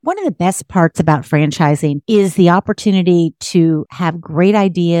One of the best parts about franchising is the opportunity to have great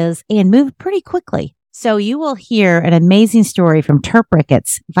ideas and move pretty quickly. So you will hear an amazing story from Turp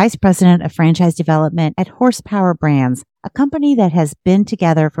Ricketts, Vice President of Franchise Development at Horsepower Brands, a company that has been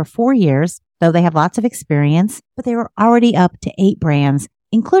together for 4 years, though they have lots of experience, but they were already up to 8 brands,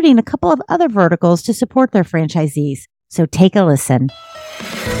 including a couple of other verticals to support their franchisees. So take a listen.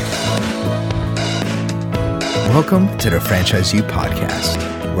 Welcome to the Franchise U podcast,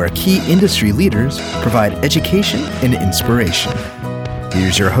 where key industry leaders provide education and inspiration.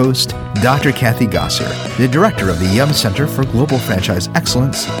 Here's your host, Dr. Kathy Gosser, the director of the Yum Center for Global Franchise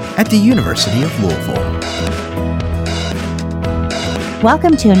Excellence at the University of Louisville.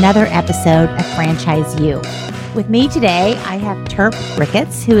 Welcome to another episode of Franchise U. With me today, I have Turp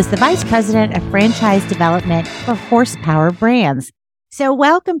Ricketts, who is the Vice President of Franchise Development for Horsepower Brands. So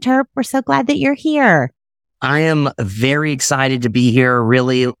welcome, Turp. We're so glad that you're here. I am very excited to be here.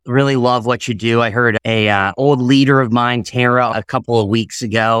 Really love what you do. I heard a old leader of mine, Tara, a couple of weeks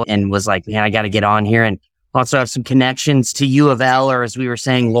ago and was like, man, I got to get on here. And also have some connections to U of L, or as we were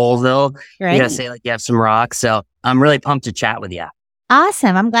saying, Louisville. Right. You got to say like you have some rocks. So I'm really pumped to chat with you.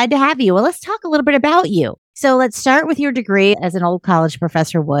 Awesome. I'm glad to have you. Well, let's talk a little bit about you. So let's start with your degree, as an old college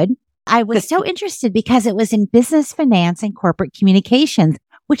professor would. I was so interested because it was in business finance and corporate communications,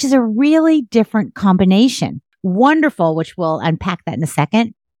 which is a really different combination. Wonderful, which we'll unpack that in a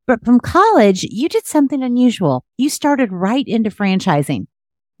second. But from college, you did something unusual. You started right into franchising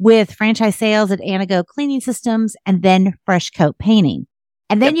with franchise sales at Anago Cleaning Systems and then Fresh Coat Painting.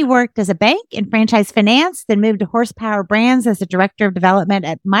 And then you worked as a bank in franchise finance, then moved to Horsepower Brands as the director of development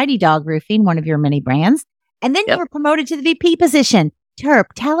at Mighty Dog Roofing, one of your many brands. And then you were promoted to the VP position. Turp,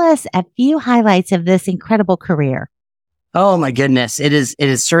 tell us a few highlights of this incredible career. Oh my goodness. It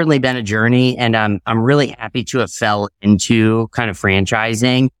has certainly been a journey, and I'm really happy to have fell into kind of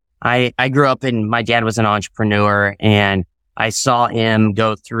franchising. I grew up my dad was an entrepreneur, and I saw him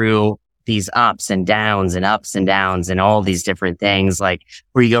go through these ups and downs and all these different things, like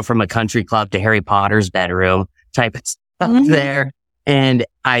where you go from a country club to Harry Potter's bedroom type of stuff there. And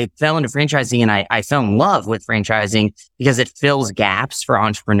I fell into franchising, and I fell in love with franchising because it fills gaps for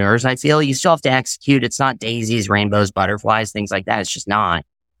entrepreneurs. I feel you still have to execute. It's not daisies, rainbows, butterflies, things like that. It's just not,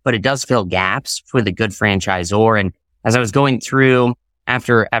 but it does fill gaps for the good franchisor. And as I was going through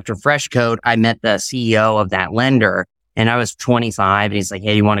after Fresh Coat, I met the CEO of that lender, and I was 25, and he's like,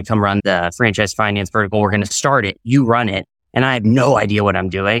 hey, you want to come run the franchise finance vertical? We're going to start it. You run it. And I have no idea what I'm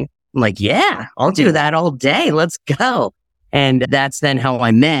doing. I'm like, yeah, I'll do that all day. Let's go. And that's then how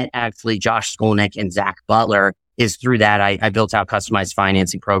I met actually Josh Skolnick and Zach Butler. Is through that I built out customized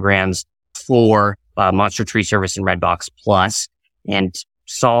financing programs for Monster Tree Service and Redbox Plus, and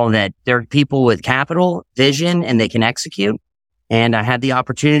saw that there are people with capital, vision, and they can execute. And I had the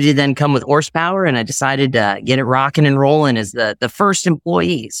opportunity to then come with Horsepower, and I decided to get it rocking and rolling as the first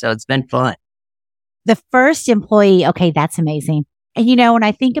employee. So it's been fun. The first employee. Okay, that's amazing. And when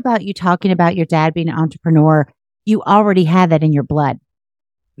I think about you talking about your dad being an entrepreneur, you already had that in your blood.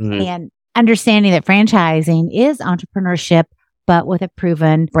 And understanding that franchising is entrepreneurship, but with a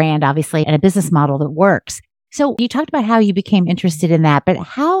proven brand, obviously, and a business model that works. So you talked about how you became interested in that, but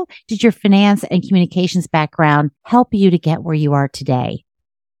how did your finance and communications background help you to get where you are today?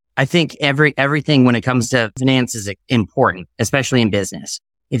 I think everything when it comes to finance is important, especially in business.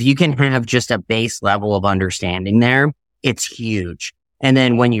 If you can have just a base level of understanding there, it's huge. And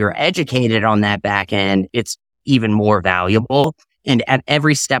then when you're educated on that back end, it's even more valuable. And at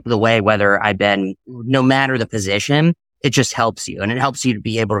every step of the way, no matter the position, it just helps you. And it helps you to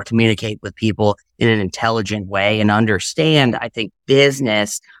be able to communicate with people in an intelligent way and understand, I think,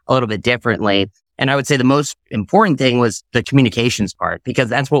 business a little bit differently. And I would say the most important thing was the communications part, because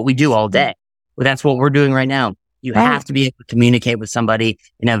that's what we do all day. Well, that's what we're doing right now. You have to be able to communicate with somebody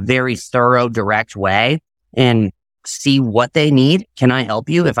in a very thorough, direct way and see what they need. Can I help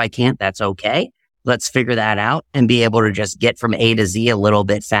you? If I can't, that's okay. Let's figure that out and be able to just get from A to Z a little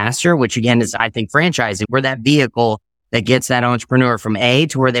bit faster, which again is, I think, franchising. We're that vehicle that gets that entrepreneur from A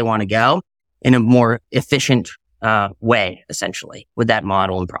to where they want to go in a more efficient way, essentially, with that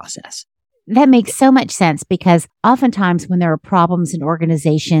model and process. That makes so much sense, because oftentimes when there are problems in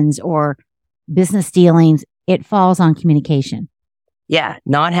organizations or business dealings, it falls on communication. Yeah,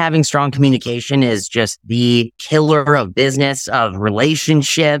 not having strong communication is just the killer of business, of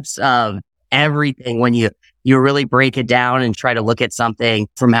relationships, of everything. When you really break it down and try to look at something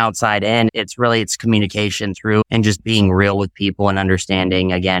from outside in, it's communication through and just being real with people and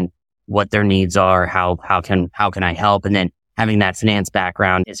understanding, again, what their needs are, how can I help? And then having that finance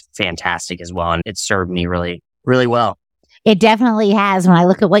background is fantastic as well. And it served me really, really well. It definitely has when I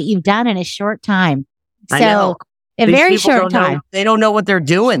look at what you've done in a short time. I know. A These very people short don't know- time. they don't know what they're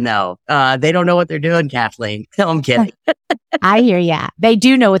doing, though. They don't know what they're doing, Kathleen. No, I'm kidding. I hear ya. They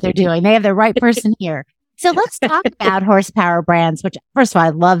do know what they're doing. They have the right person here. So let's talk about Horsepower Brands, which, first of all, I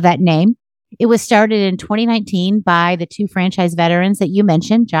love that name. It was started in 2019 by the two franchise veterans that you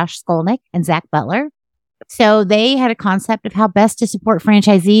mentioned, Josh Skolnick and Zach Butler. So they had a concept of how best to support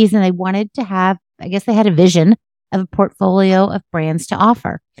franchisees, and they wanted to have, I guess they had a vision of a portfolio of brands to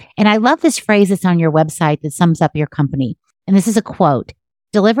offer. And I love this phrase that's on your website that sums up your company. And this is a quote: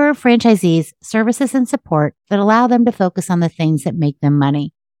 deliver franchisees services and support that allow them to focus on the things that make them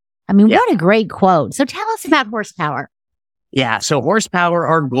money. I mean, what a great quote. So tell us about Horsepower. Yeah. So Horsepower,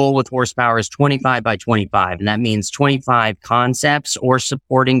 our goal with Horsepower is 25 by 25. And that means 25 concepts or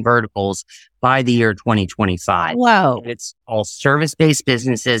supporting verticals by the year 2025. Whoa. And it's all service-based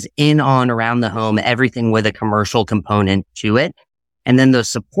businesses in, on, around the home, everything with a commercial component to it. And then those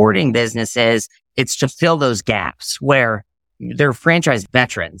supporting businesses, it's to fill those gaps where they're franchise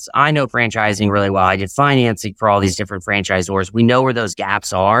veterans. I know franchising really well. I did financing for all these different franchisors. We know where those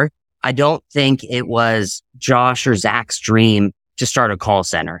gaps are. I don't think it was Josh or Zach's dream to start a call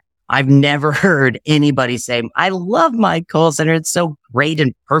center. I've never heard anybody say, I love my call center. It's so great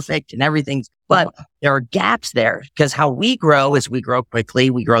and perfect and everything. But there are gaps there because how we grow is we grow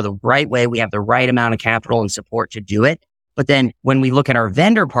quickly. We grow the right way. We have the right amount of capital and support to do it. But then when we look at our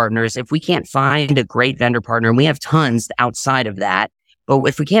vendor partners, if we can't find a great vendor partner, and we have tons outside of that, but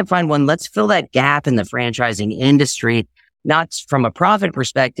if we can't find one, let's fill that gap in the franchising industry, not from a profit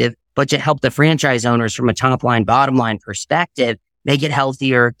perspective, but to help the franchise owners from a top line, bottom line perspective, make it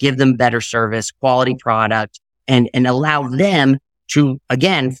healthier, give them better service, quality product, and allow them to,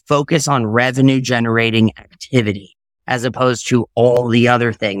 again, focus on revenue generating activity as opposed to all the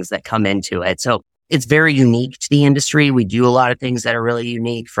other things that come into it. So it's very unique to the industry. We do a lot of things that are really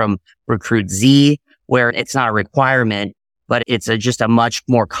unique, from Recruit Z, where it's not a requirement, but it's just a much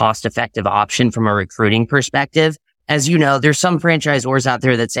more cost-effective option from a recruiting perspective. As you know, there's some franchisors out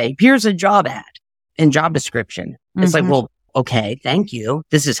there that say, here's a job ad and job description. It's like, well, okay, thank you.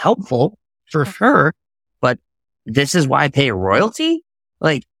 This is helpful for sure, but this is why I pay a royalty?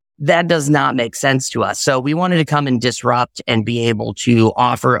 Like, that does not make sense to us. So we wanted to come and disrupt and be able to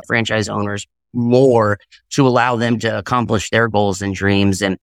offer franchise owners more to allow them to accomplish their goals and dreams.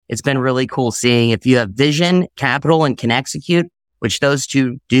 And it's been really cool seeing if you have vision, capital, and can execute, which those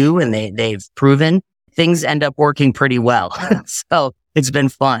two do, and they've proven, things end up working pretty well. So it's been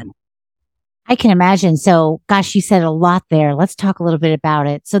fun. I can imagine. So, gosh, you said a lot there. Let's talk a little bit about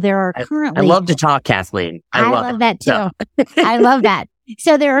it. So there are currently... I love to talk, Kathleen. I love that too. I love that.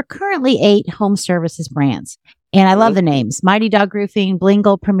 So there are currently 8 home services brands. And I love the names: Mighty Dog Roofing,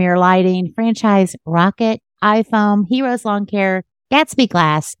 Blingle Premier Lighting, Franchise Rocket, iFoam, Heroes Lawn Care, Gatsby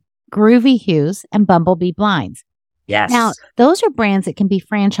Glass, Groovy Hues, and Bumblebee Blinds. Yes. Now, those are brands that can be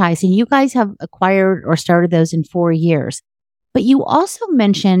franchised, and you guys have acquired or started those in 4 years. But you also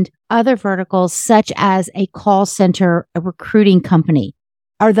mentioned other verticals such as a call center, a recruiting company.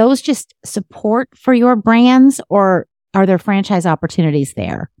 Are those just support for your brands, or are there franchise opportunities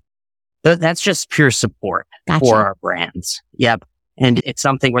there? That's just pure support for our brands. Yep. And it's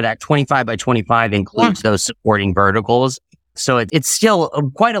something where that 25 by 25 includes those supporting verticals. So it's still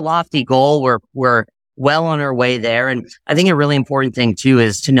quite a lofty goal. We're well on our way there. And I think a really important thing too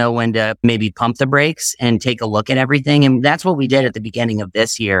is to know when to maybe pump the brakes and take a look at everything. And that's what we did at the beginning of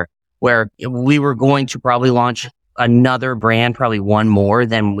this year, where we were going to probably launch another brand, probably one more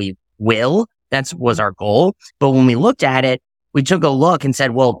than we will. That was our goal. But when we looked at it, we took a look and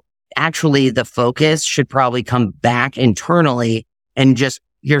said, well, actually the focus should probably come back internally and just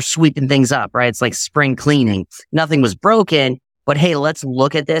you're sweeping things up, right? It's like spring cleaning. Nothing was broken, but hey, let's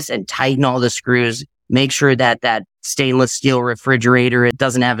look at this and tighten all the screws. Make sure that that stainless steel refrigerator, it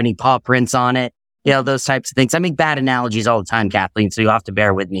doesn't have any paw prints on it. You know, those types of things. I make bad analogies all the time, Kathleen, so you'll have to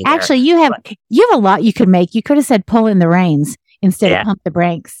bear with me. Actually, you have a lot you could make. You could have said pull in the reins instead of pump the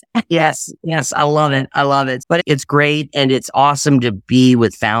brakes. Yes. I love it. But it's great. And it's awesome to be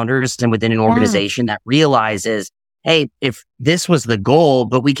with founders and within an organization that realizes, hey, if this was the goal,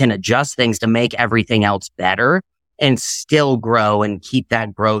 but we can adjust things to make everything else better and still grow and keep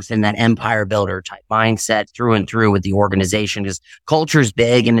that growth and that empire builder type mindset through and through with the organization, because culture is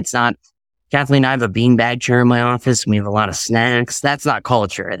big and it's not. Kathleen, I have a beanbag chair in my office. We have a lot of snacks. That's not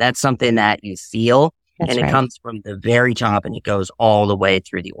culture. That's something that you feel. That's and it comes from the very top and it goes all the way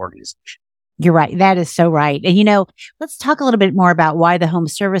through the organization. You're right. That is so right. And, you know, let's talk a little bit more about why the home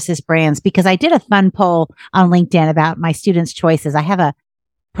services brands, because I did a fun poll on LinkedIn about my students' choices. I have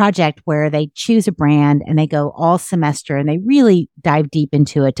project where they choose a brand and they go all semester and they really dive deep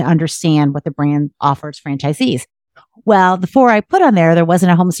into it to understand what the brand offers franchisees. Well, before I put on there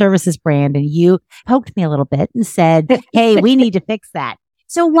wasn't a home services brand, and you poked me a little bit and said, hey, we need to fix that.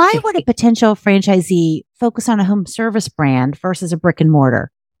 So why would a potential franchisee focus on a home service brand versus a brick and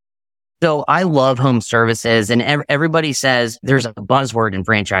mortar? So I love home services, and everybody says there's a buzzword in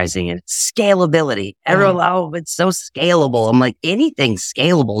franchising and scalability. Everyone, oh, it's so scalable. I'm like, anything's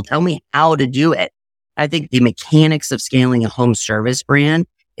scalable. Tell me how to do it. I think the mechanics of scaling a home service brand,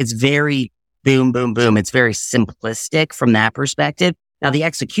 it's very boom, boom, boom. It's very simplistic from that perspective. Now, the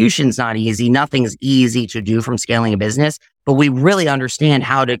execution's not easy. Nothing's easy to do from scaling a business, but we really understand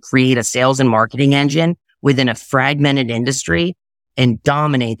how to create a sales and marketing engine within a fragmented industry and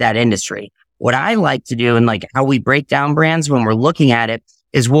dominate that industry. What I like to do and like how we break down brands when we're looking at it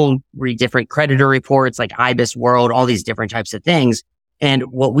is we'll read different creditor reports like IBIS World, all these different types of things. And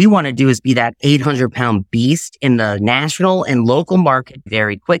what we want to do is be that 800-pound beast in the national and local market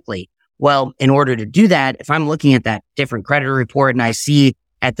very quickly. Well, in order to do that, if I'm looking at that different creditor report and I see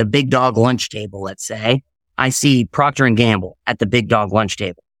at the big dog lunch table, let's say, I see Procter & Gamble at the big dog lunch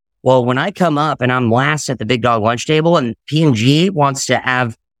table. Well, when I come up and I'm last at the big dog lunch table and P&G wants to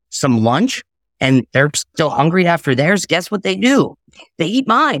have some lunch and they're still hungry after theirs, guess what they do? They eat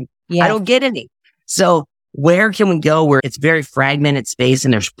mine. Yeah. I don't get any. So where can we go where it's very fragmented space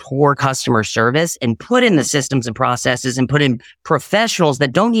and there's poor customer service, and put in the systems and processes and put in professionals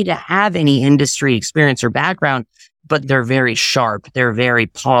that don't need to have any industry experience or background, but they're very sharp. They're very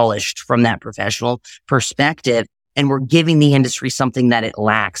polished from that professional perspective. And we're giving the industry something that it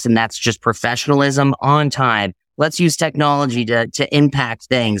lacks. And that's just professionalism on time. Let's use technology to impact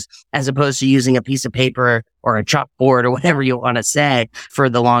things as opposed to using a piece of paper or a chalkboard or whatever you want to say for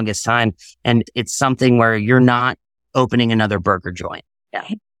the longest time. And it's something where you're not opening another burger joint. Yeah.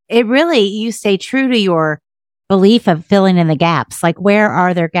 It really, you stay true to your belief of filling in the gaps. Like, where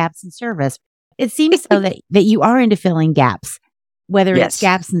are there gaps in service? It seems so that you are into filling gaps, whether it's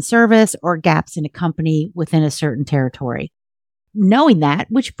gaps in service or gaps in a company within a certain territory. Knowing that,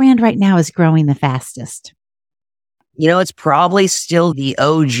 which brand right now is growing the fastest? You know, it's probably still the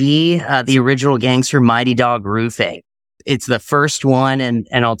OG, the original gangster Mighty Dog Roofing. It's the first one. And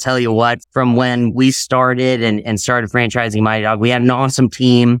I'll tell you what, from when we started and started franchising Mighty Dog, we had an awesome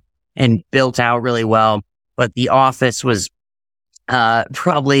team and built out really well. But the office was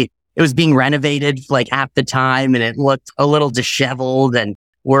it was being renovated like half the time and it looked a little disheveled, and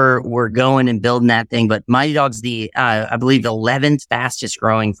we're going and building that thing. But Mighty Dog's the, I believe, 11th fastest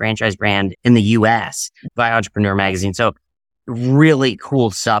growing franchise brand in the US by Entrepreneur Magazine. So really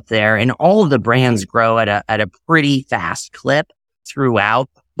cool stuff there. And all of the brands grow at a pretty fast clip throughout.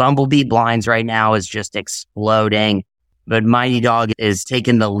 Bumblebee Blinds right now is just exploding, but Mighty Dog is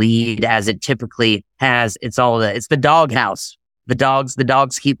taking the lead as it typically has. It's the dog house. The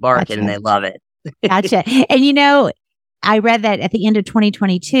dogs keep barking. Gotcha. And they love it. Gotcha. And you know, I read that at the end of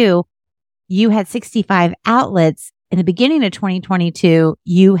 2022, you had 65 outlets. In the beginning of 2022,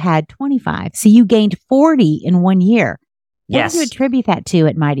 you had 25. So you gained 40 in 1 year. What do you attribute that to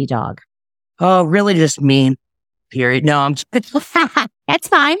at Mighty Dog? Oh, really just me, period. No, I'm That's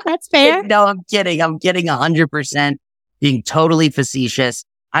fine. That's fair. No, I'm kidding. I'm getting 100%, being totally facetious.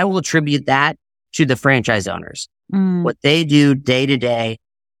 I will attribute that to the franchise owners. What they do day to day,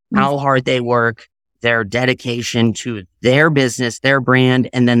 how hard they work, their dedication to their business, their brand,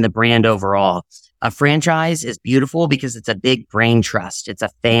 and then the brand overall. A franchise is beautiful because it's a big brain trust. It's a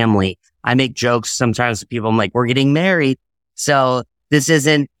family. I make jokes sometimes with people. I'm like, we're getting married. So this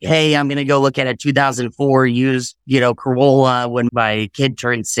isn't, hey, I'm going to go look at a 2004 used, Corolla when my kid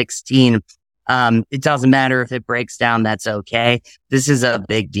turned 16. It doesn't matter if it breaks down. That's okay. This is a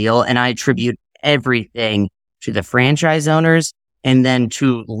big deal. And I attribute everything to the franchise owners and then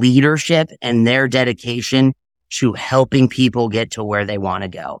to leadership and their dedication to helping people get to where they want to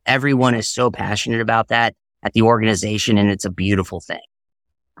go. Everyone is so passionate about that at the organization, and it's a beautiful thing.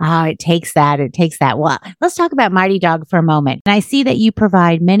 Oh, it takes that. Well, let's talk about Mighty Dog for a moment. And I see that you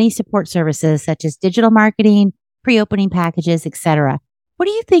provide many support services such as digital marketing, pre-opening packages, etc. What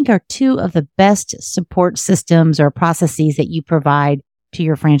do you think are two of the best support systems or processes that you provide to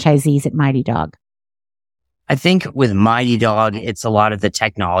your franchisees at Mighty Dog? I think with Mighty Dog, it's a lot of the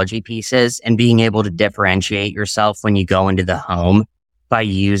technology pieces and being able to differentiate yourself when you go into the home by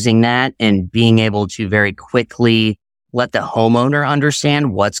using that and being able to very quickly let the homeowner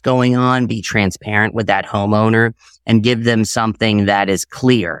understand what's going on, be transparent with that homeowner and give them something that is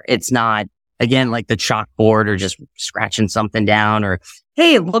clear. It's not, again, like the chalkboard or just scratching something down or,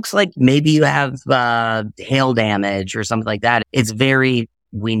 hey, it looks like maybe you have hail damage or something like that. It's very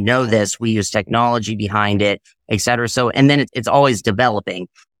we know this, we use technology behind it, et cetera. So, and then it's always developing.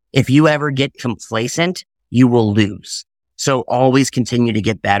 If you ever get complacent, you will lose. So always continue to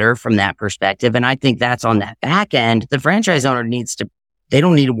get better from that perspective. And I think that's on that back end. The franchise owner they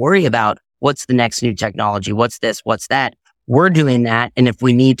don't need to worry about what's the next new technology, what's this, what's that. We're doing that. And if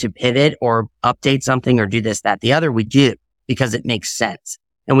we need to pivot or update something or do this, that, the other, we do because it makes sense.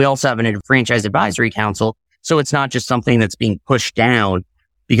 And we also have a franchise advisory council. So it's not just something that's being pushed down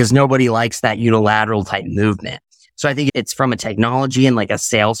because nobody likes that unilateral type movement. So I think it's from a technology and like a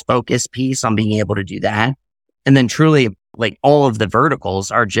sales focus piece on being able to do that. And then truly, like, all of the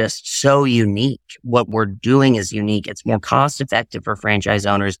verticals are just so unique. What we're doing is unique. It's more cost effective for franchise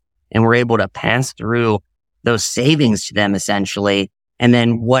owners, and we're able to pass through those savings to them essentially. And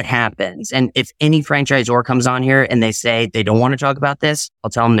then what happens? And if any franchisor comes on here and they say they don't want to talk about this, I'll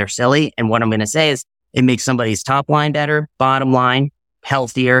tell them they're silly. And what I'm going to say is it makes somebody's top line better, bottom line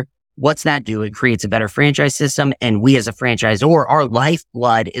healthier. What's that do? It creates a better franchise system. And we as a franchisor, our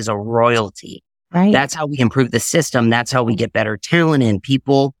lifeblood is a royalty. Right. That's how we improve the system. That's how we get better talent in.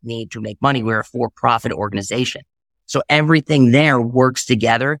 People need to make money. We're a for-profit organization. So everything there works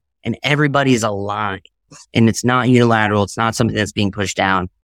together and everybody's aligned. And it's not unilateral. It's not something that's being pushed down.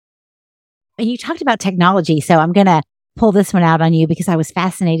 And you talked about technology. So I'm going to pull this one out on you because I was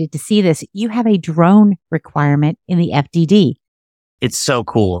fascinated to see this. You have a drone requirement in the FDD. It's so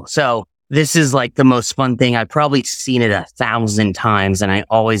cool. So this is like the most fun thing. I've probably seen it 1,000 times and I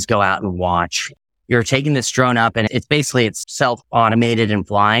always go out and watch. You're taking this drone up and it's self-automated and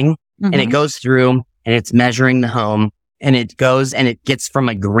flying and it goes through and it's measuring the home and it goes and it gets from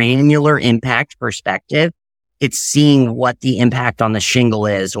a granular impact perspective. It's seeing what the impact on the shingle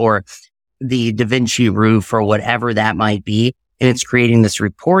is or the Da Vinci roof or whatever that might be. And it's creating this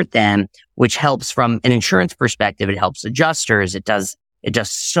report then, which helps from an insurance perspective. It helps adjusters. It does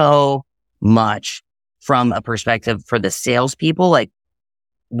so much from a perspective for the salespeople. Like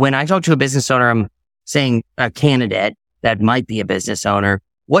when I talk to a business owner, I'm saying a candidate that might be a business owner,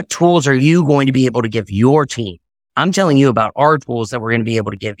 what tools are you going to be able to give your team? I'm telling you about our tools that we're going to be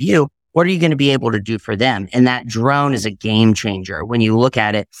able to give you. What are you going to be able to do for them? And that drone is a game changer when you look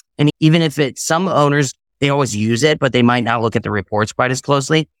at it. And even if some owners, they always use it, but they might not look at the reports quite as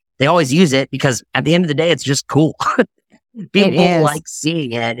closely. They always use it because at the end of the day, it's just cool. People like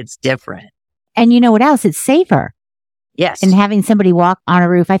seeing it. It's different. And you know what else? It's safer. Yes. And having somebody walk on a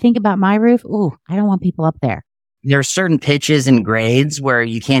roof. I think about my roof. Ooh, I don't want people up there. There are certain pitches and grades where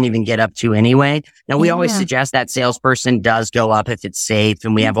you can't even get up to anyway. Now, we always suggest that salesperson does go up if it's safe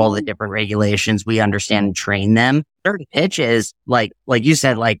and we have all the different regulations. We understand and train them. Certain pitches, like you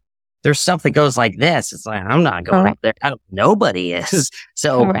said, like there's stuff that goes like this. It's like, I'm not going up there. Nobody is.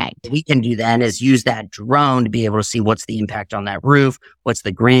 So what we can do then is use that drone to be able to see what's the impact on that roof. What's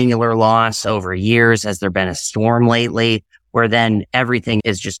the granular loss over years? Has there been a storm lately? Where then everything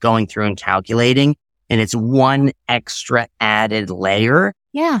is just going through and calculating. And it's one extra added layer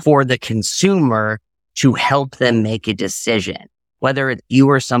for the consumer to help them make a decision. Whether it's you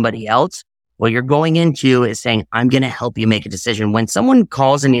or somebody else, what you're going into is saying, I'm going to help you make a decision. When someone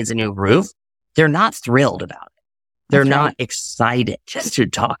calls and needs a new roof, they're not thrilled about it. They're not excited just to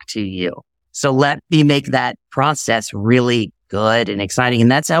talk to you. So let me make that process really good and exciting. And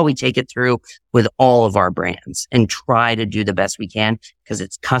that's how we take it through with all of our brands and try to do the best we can because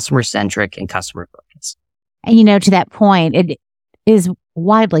it's customer centric and customer focused. And to that point, it is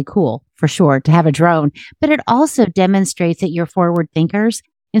widely cool for sure to have a drone, but it also demonstrates that you're forward thinkers.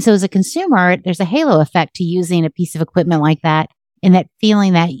 And so as a consumer, there's a halo effect to using a piece of equipment like that and that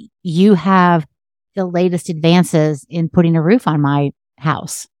feeling that you have the latest advances in putting a roof on my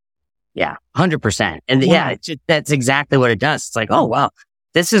house. Yeah, 100%. And that's exactly what it does. It's like, oh, wow,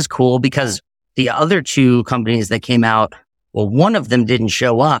 this is cool because the other two companies that came out, well, one of them didn't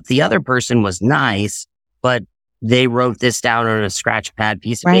show up. The other person was nice, but they wrote this down on a scratch pad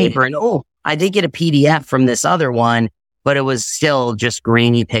piece of paper. And I did get a PDF from this other one, but it was still just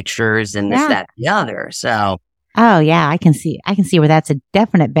grainy pictures and this, that, the other. So. Oh, yeah, I can see where that's a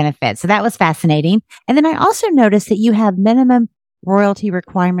definite benefit. So that was fascinating. And then I also noticed that you have minimum royalty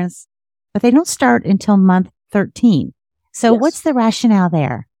requirements, but they don't start until month 13. So what's the rationale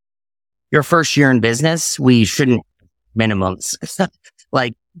there? Your first year in business, we shouldn't minimums.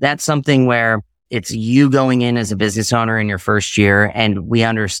 Like that's something where it's you going in as a business owner in your first year. And we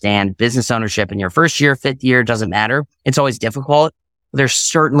understand business ownership in your first year, fifth year, doesn't matter. It's always difficult. There's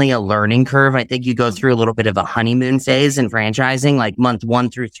certainly a learning curve. I think you go through a little bit of a honeymoon phase in franchising, like month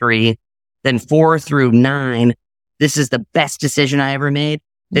 1 through 3, then 4 through 9. This is the best decision I ever made.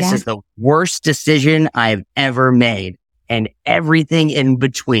 This is the worst decision I've ever made. and everything in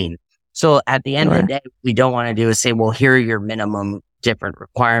between. So at the end of the day, what we don't want to do is say, well, here are your minimum different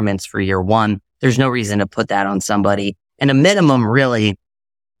requirements for year one. There's no reason to put that on somebody. And a minimum really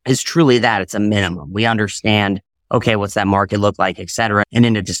is truly that. It's a minimum. We understand, okay, what's that market look like, et cetera. And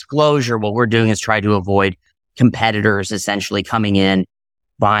in a disclosure, what we're doing is try to avoid competitors essentially coming in,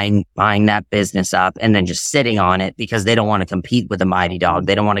 buying that business up and then just sitting on it because they don't want to compete with a Mighty Dog.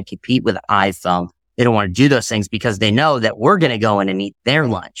 They don't want to compete with iPhone. They don't want to do those things because they know that we're going to go in and eat their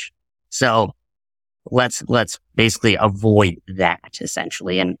lunch. So let's basically avoid that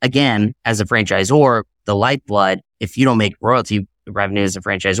essentially. And again, as a franchisor, the lifeblood, if you don't make royalty revenue as a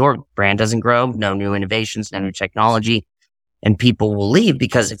franchisor, brand doesn't grow, no new innovations, no new technology, and people will leave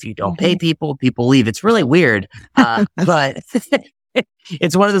because if you don't pay people, people leave. It's really weird. But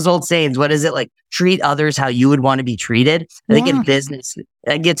it's one of those old sayings. What is it? Like, treat others how you would want to be treated. I think in business,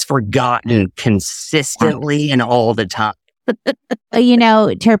 that gets forgotten consistently and all the time.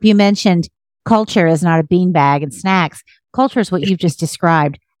 Turp, you mentioned culture is not a beanbag and snacks. Culture is what you've just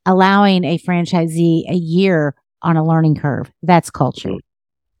described, allowing a franchisee a year on a learning curve. That's culture.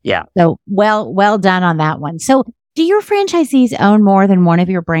 Yeah. So well done on that one. So do your franchisees own more than one of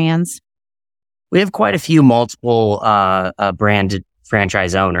your brands? We have quite a few multiple branded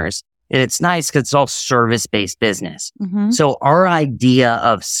franchise owners. And it's nice because it's all service-based business. So our idea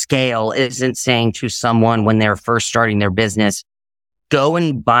of scale isn't saying to someone when they're first starting their business, go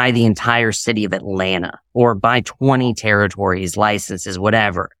and buy the entire city of Atlanta or buy 20 territories, licenses,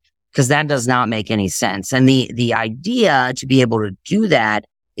 whatever, because that does not make any sense. And the idea to be able to do that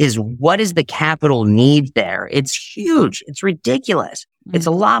is, what is the capital need there? It's huge. It's ridiculous. It's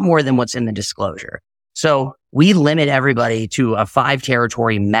a lot more than what's in the disclosure. So we limit everybody to a 5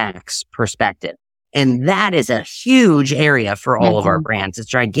 territory max perspective. And that is a huge area for all of our brands. It's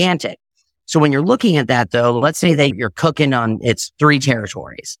gigantic. So when you're looking at that though, let's say that you're cooking on it's 3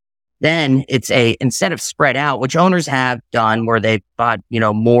 territories. Then it's instead of spread out, which owners have done where they bought,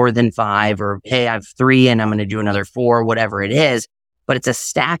 more than 5 or, hey, I have 3 and I'm going to do another 4, whatever it is. But it's a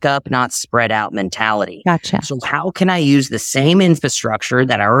stack up, not spread out mentality. Gotcha. So how can I use the same infrastructure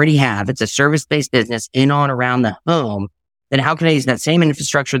that I already have? It's a service-based business in, on, around the home. Then how can I use that same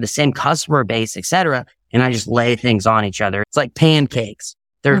infrastructure, the same customer base, et cetera? And I just lay things on each other. It's like pancakes.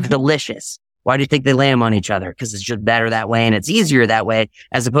 They're delicious. Why do you think they lay them on each other? Because it's just better that way and it's easier that way,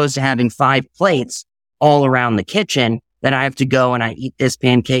 as opposed to having 5 plates all around the kitchen. Then I have to go and I eat this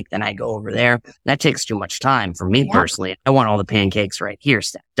pancake. Then I go over there. That takes too much time for me personally. I want all the pancakes right here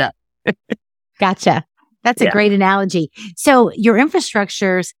stacked up. Gotcha. That's a great analogy. So your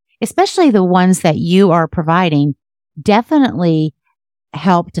infrastructures, especially the ones that you are providing, definitely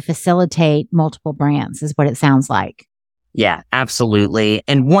help to facilitate multiple brands is what it sounds like. Yeah, absolutely.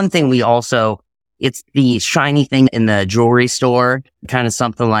 And one thing it's the shiny thing in the jewelry store, kind of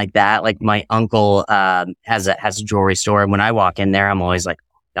something like that. Like my uncle has a jewelry store. And when I walk in there, I'm always like,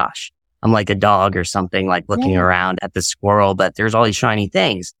 oh, gosh, I'm like a dog or something, like looking around at the squirrel, but there's all these shiny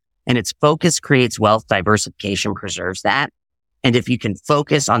things. And it's focus creates wealth, diversification preserves that. And if you can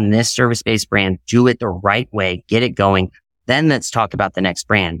focus on this service-based brand, do it the right way, get it going, then let's talk about the next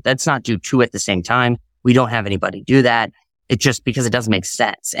brand. Let's not do 2 at the same time. We don't have anybody do that. It's just because it doesn't make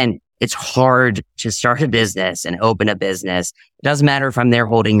sense. And it's hard to start a business and open a business. It doesn't matter if I'm there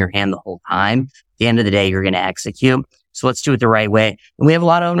holding your hand the whole time. At the end of the day, you're going to execute. So let's do it the right way. And we have a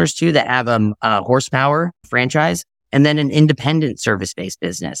lot of owners too that have a horsepower franchise and then an independent service-based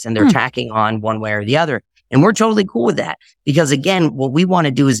business. And they're tacking on one way or the other. And we're totally cool with that because again, what we want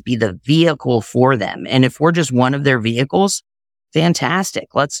to do is be the vehicle for them. And if we're just one of their vehicles, fantastic.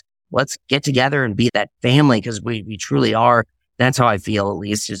 Let's get together and be that family because we truly are. That's how I feel, at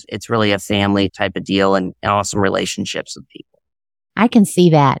least. It's really a family type of deal and awesome relationships with people. I can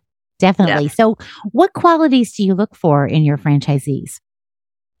see that. Definitely. Yeah. So what qualities do you look for in your franchisees?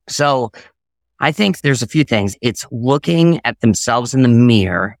 So I think there's a few things. It's looking at themselves in the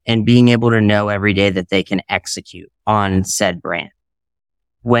mirror and being able to know every day that they can execute on said brand.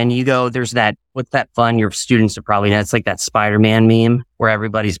 When you go, there's what's that fun? Your students are probably know. It's like that Spider-Man meme where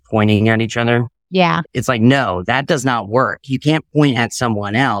everybody's pointing at each other. Yeah. It's like, no, that does not work. You can't point at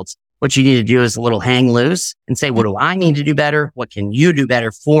someone else. What you need to do is a little hang loose and say, what do I need to do better? What can you do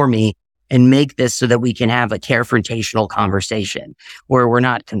better for me? And make this so that we can have a confrontational conversation where we're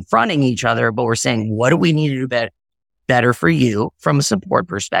not confronting each other, but we're saying, what do we need to do better for you from a support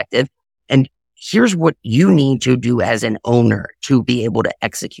perspective? And here's what you need to do as an owner to be able to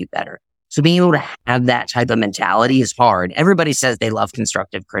execute better. So being able to have that type of mentality is hard. Everybody says they love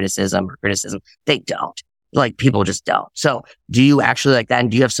constructive criticism or criticism. They don't. Like people just don't. So do you actually like that?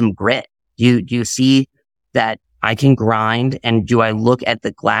 And do you have some grit? Do you see that I can grind. And do I look at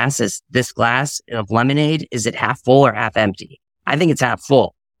the glass as this glass of lemonade? Is it half full or half empty? I think it's half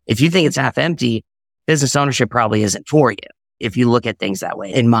full. If you think it's half empty, business ownership probably isn't for you. If you look at things that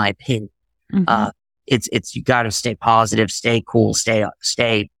way, in my opinion, it's, you got to stay positive, stay cool,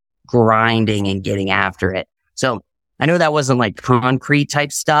 stay grinding and getting after it. So I know that wasn't like concrete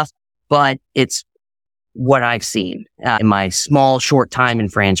type stuff, but it's what I've seen in my small, short time in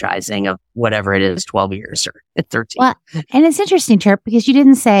franchising of whatever it is, 12 years or 13. Well, and it's interesting, Turp, because you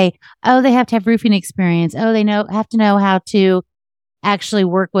didn't say, oh, they have to have roofing experience. Oh, they have to know how to actually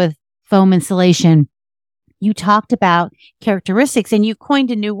work with foam insulation. You talked about characteristics and you coined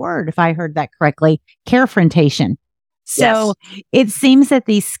a new word, if I heard that correctly, carefrontation. So it seems that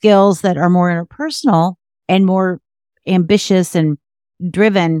these skills that are more interpersonal and more ambitious and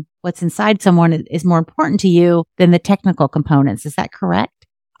driven, what's inside someone is more important to you than the technical components. Is that correct?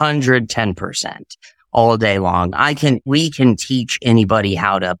 110% all day long. We can teach anybody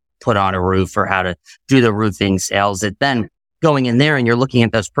how to put on a roof or how to do the roofing sales. It then going in there and you're looking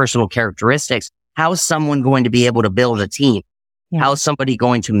at those personal characteristics. How is someone going to be able to build a team? Yeah. How is somebody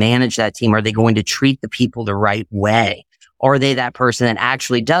going to manage that team? Are they going to treat the people the right way? Or are they that person that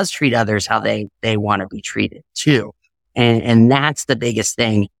actually does treat others how they want to be treated too? And that's the biggest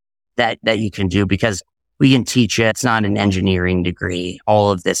thing that you can do, because we can teach it. It's not an engineering degree.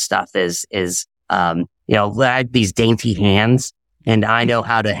 All of this stuff is I have these dainty hands and I know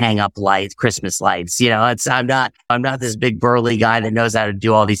how to hang up lights, Christmas lights. I'm not this big burly guy that knows how to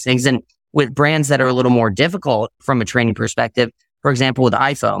do all these things. And with brands that are a little more difficult from a training perspective, for example, with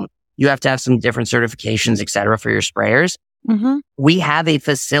iPhone, you have to have some different certifications, et cetera, for your sprayers. Mm-hmm. We have a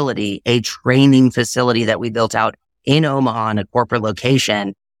training facility that we built out in Omaha in a corporate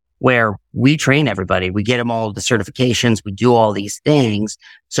location where we train everybody. We get them all the certifications. We do all these things.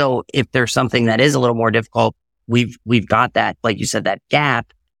 So if there's something that is a little more difficult, we've got that, like you said, that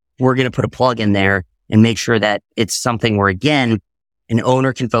gap. We're going to put a plug in there and make sure that it's something where, again, an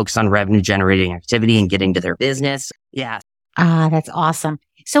owner can focus on revenue generating activity and getting to their business. Yeah. That's awesome.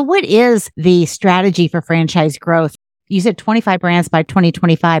 So what is the strategy for franchise growth? You said 25 brands by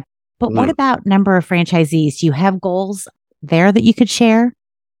 2025, but what about number of franchisees? Do you have goals there that you could share?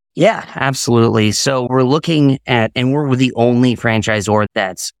 Yeah, absolutely. So we're looking at, and we're the only franchisor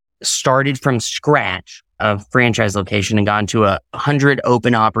that's started from scratch of franchise location and gone to 100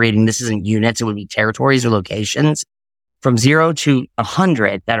 open operating. This isn't units. It would be territories or locations. From 0 to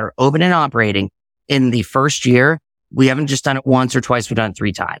 100 that are open and operating in the first year. We haven't just done it once or twice. We've done it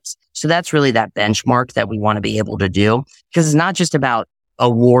 3 times. So that's really that benchmark that we want to be able to do, because it's not just about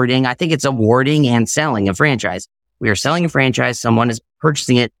awarding. I think it's awarding and selling a franchise. We are selling a franchise. Someone is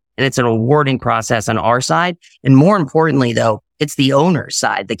purchasing it, and it's an awarding process on our side. And more importantly, though, it's the owner's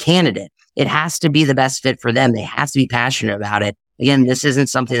side, the candidate. It has to be the best fit for them. They have to be passionate about it. Again, this isn't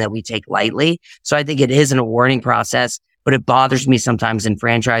something that we take lightly. So I think it is an awarding process. But it bothers me sometimes in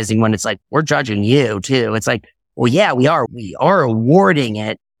franchising when it's like, we're judging you too. It's like, well, yeah, we are awarding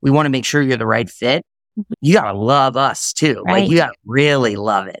it. We want to make sure you're the right fit. You got to love us too. Right. Like you got to really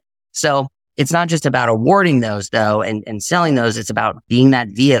love it. So it's not just about awarding those though and selling those. It's about being that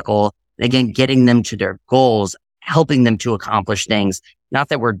vehicle. Again, getting them to their goals, helping them to accomplish things. Not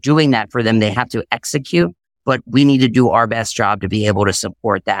that we're doing that for them. They have to execute, but we need to do our best job to be able to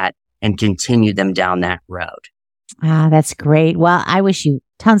support that and continue them down that road. That's great. Well, I wish you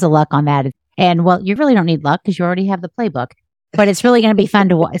tons of luck on that. And well, you really don't need luck because you already have the playbook, but it's really going to be fun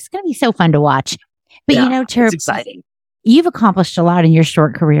to watch. It's going to be so fun to watch. But Turp, it's exciting. You've accomplished a lot in your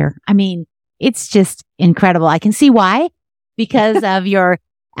short career. I mean, it's just incredible. I can see why, because of your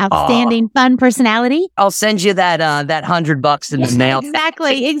outstanding fun personality. I'll send you that $100 in the mail.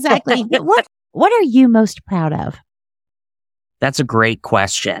 Exactly. What are you most proud of? That's a great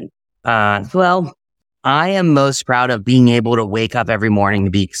question. Well, I am most proud of being able to wake up every morning to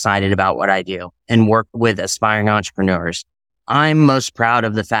be excited about what I do and work with aspiring entrepreneurs. I'm most proud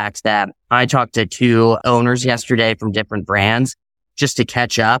of the fact that I talked to 2 owners yesterday from different brands just to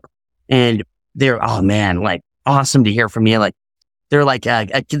catch up. And they're, oh man, like awesome to hear from you. Like they're like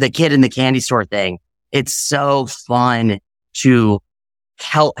the kid in the candy store thing. It's so fun to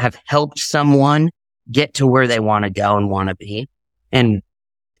have helped someone get to where they want to go and want to be. And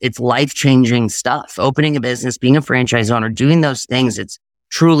it's life-changing stuff. Opening a business, being a franchise owner, doing those things, it's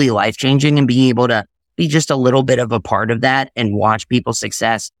truly life-changing, and being able to be just a little bit of a part of that and watch people's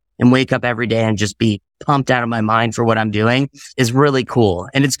success and wake up every day and just be pumped out of my mind for what I'm doing is really cool.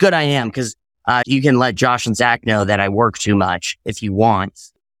 And it's good I am, because you can let Josh and Zach know that I work too much if you want.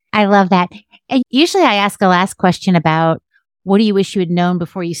 I love that. And usually I ask a last question about What do you wish you had known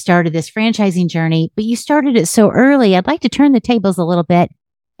before you started this franchising journey? But you started it so early. I'd like to turn the tables a little bit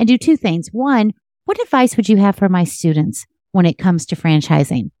and do two things. One, what advice would you have for my students when it comes to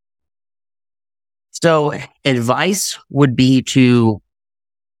franchising? So advice would be to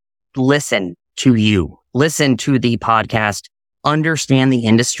listen to you, listen to the podcast, understand the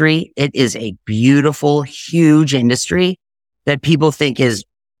industry. It is a beautiful, huge industry that people think is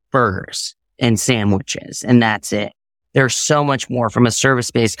burgers and sandwiches, and that's it. There's so much more from a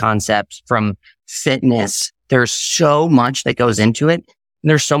service-based concept, from fitness. There's so much that goes into it. And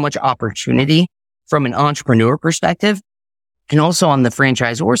there's so much opportunity from an entrepreneur perspective, and also on the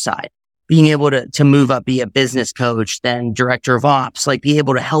franchisor side, being able to move up, be a business coach, then director of ops, like be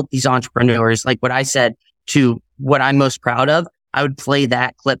able to help these entrepreneurs. Like what I said to what I'm most proud of, I would play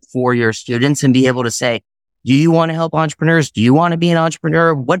that clip for your students and be able to say, do you want to help entrepreneurs? Do you want to be an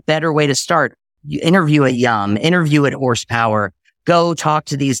entrepreneur? What better way to start? You interview at Yum, interview at Horsepower, go talk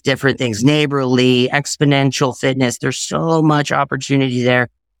to these different things, Neighborly, Exponential Fitness. There's so much opportunity there,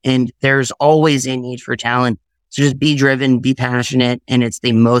 and there's always a need for talent. So just be driven, be passionate, and it's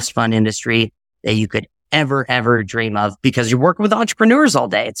the most fun industry that you could ever dream of, because you're working with entrepreneurs all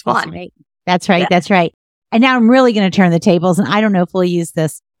day. It's fun. That's right. Yeah. That's right. And now I'm really going to turn the tables, and I don't know if we'll use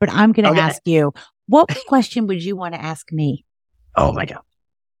this, but I'm going to ask you, what question would you want to ask me? Oh my God.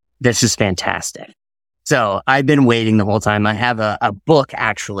 This is fantastic. So I've been waiting the whole time. I have a book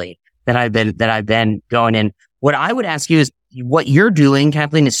actually that I've been going in. What I would ask you is, what you're doing,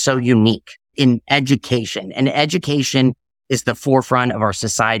 Kathleen, is so unique in education, and education is the forefront of our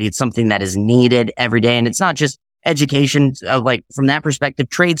society. It's something that is needed every day. And it's not just education, like from that perspective,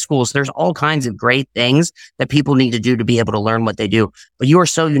 trade schools, there's all kinds of great things that people need to do to be able to learn what they do. But you are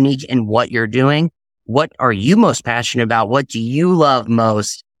so unique in what you're doing. What are you most passionate about? What do you love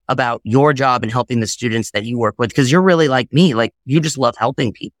most about your job and helping the students that you work with? Because you're really like me, like you just love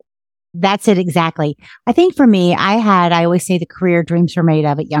helping people. That's it. Exactly. I think for me, I always say the career dreams were made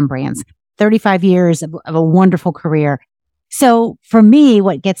of at Yum Brands, 35 years of a wonderful career. So for me,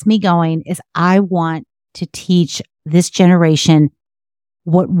 what gets me going is I want to teach this generation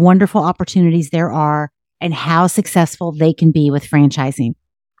what wonderful opportunities there are and how successful they can be with franchising.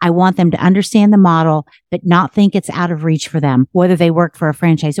 I want them to understand the model, but not think it's out of reach for them, whether they work for a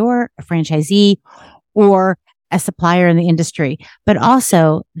franchisor, a franchisee, or a supplier in the industry. But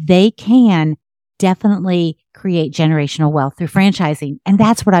also, they can definitely create generational wealth through franchising. And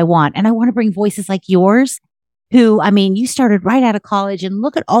that's what I want. And I want to bring voices like yours, who, I mean, you started right out of college, and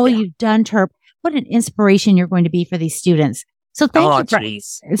look at all you've done, Turp. What an inspiration you're going to be for these students. So thank you.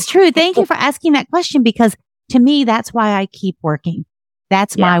 It's true. Thank you for asking that question, because to me, that's why I keep working.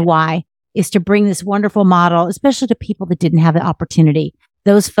 That's my why, is to bring this wonderful model, especially to people that didn't have the opportunity.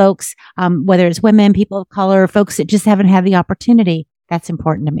 Those folks, whether it's women, people of color, folks that just haven't had the opportunity, that's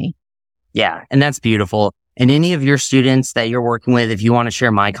important to me. Yeah, and that's beautiful. And any of your students that you're working with, if you want to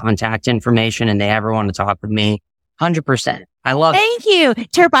share my contact information and they ever want to talk with me, 100%. I love it. Thank you,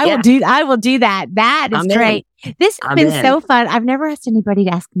 Turp. I will do that. That is great. This has been so fun. I've never asked anybody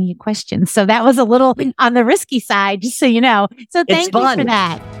to ask me a question, so that was a little on the risky side, just so you know. So thank you for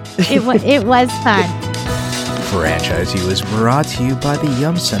that. It was fun. Franchise You is brought to you by the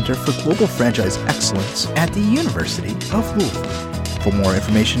Yum Center for Global Franchise Excellence at the University of Louisville. For more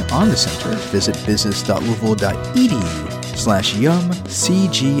information on the center, visit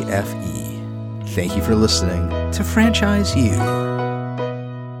business.louisville.edu/YumCGFE. Thank you for listening to Franchise You.